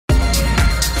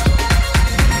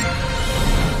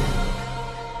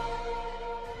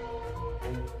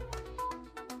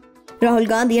Rahul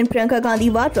Gandhi and Priyanka Gandhi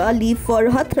Vadra leave for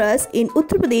Hathras in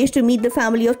Uttar Pradesh to meet the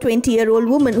family of 20-year-old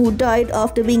woman who died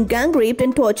after being gang raped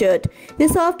and tortured.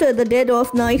 This after the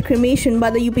dead-of-night cremation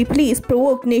by the UP police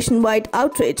provoked nationwide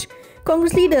outrage.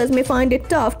 Congress leaders may find it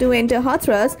tough to enter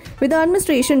Hathras, with the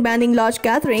administration banning large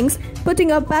gatherings,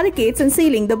 putting up barricades and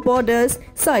sealing the borders,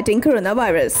 citing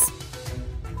coronavirus.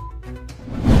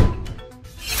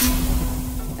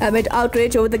 Amid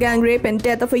outrage over the gang rape and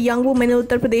death of a young woman in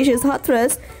Uttar Pradesh's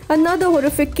Hathras, another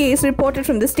horrific case reported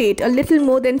from the state. A little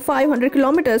more than 500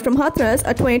 kilometers from Hathras,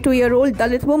 a 22-year-old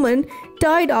Dalit woman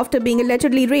died after being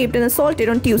allegedly raped and assaulted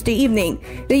on Tuesday evening.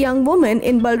 The young woman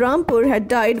in Balrampur had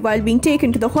died while being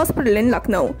taken to the hospital in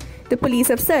Lucknow. The police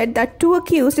have said that 2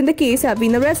 accused in the case have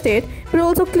been arrested, but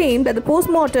also claimed that the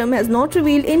post-mortem has not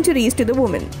revealed injuries to the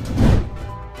woman.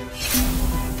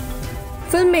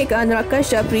 Filmmaker Anurag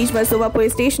Kashyap reached Versova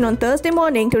police station on Thursday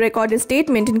morning to record his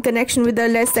statement in connection with the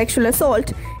alleged sexual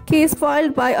assault case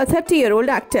filed by a 30-year-old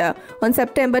actor. On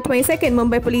September 22nd,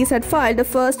 Mumbai police had filed the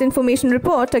first information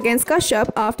report against Kashyap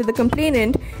after the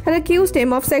complainant had accused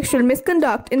him of sexual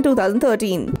misconduct in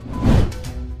 2013.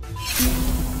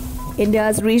 India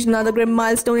has reached another grim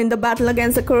milestone in the battle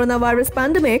against the coronavirus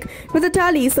pandemic, with the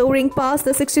tally soaring past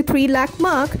the 63 lakh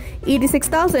mark.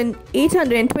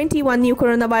 86,821 new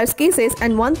coronavirus cases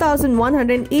and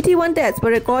 1,181 deaths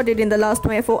were recorded in the last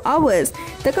 24 hours.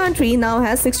 The country now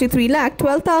has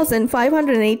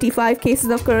 63,12,585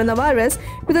 cases of coronavirus,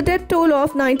 with a death toll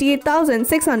of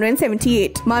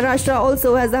 98,678. Maharashtra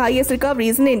also has the highest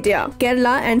recoveries in India.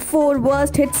 Kerala and 4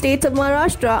 worst hit states of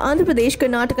Maharashtra, Andhra Pradesh,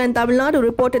 Karnataka and Tamil Nadu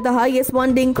reported the highest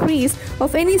one-day increase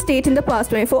of any state in the past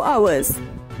 24 hours.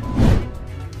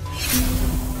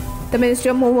 The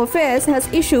Ministry of Home Affairs has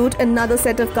issued another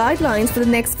set of guidelines for the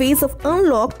next phase of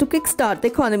Unlock to kickstart the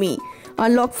economy.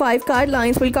 Unlock 5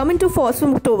 guidelines will come into force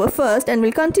from October 1st and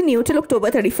will continue till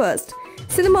October 31st.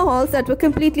 Cinema halls that were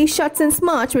completely shut since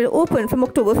March will open from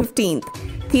October 15th.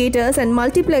 Theatres and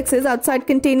multiplexes outside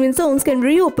containment zones can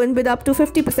reopen with up to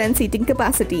 50% seating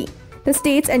capacity. The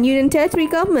states and union territory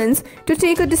governments to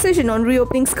take a decision on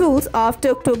reopening schools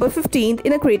after October 15th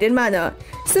in a graded manner.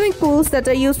 Swimming pools that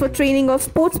are used for training of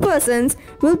sports persons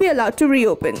will be allowed to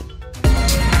reopen.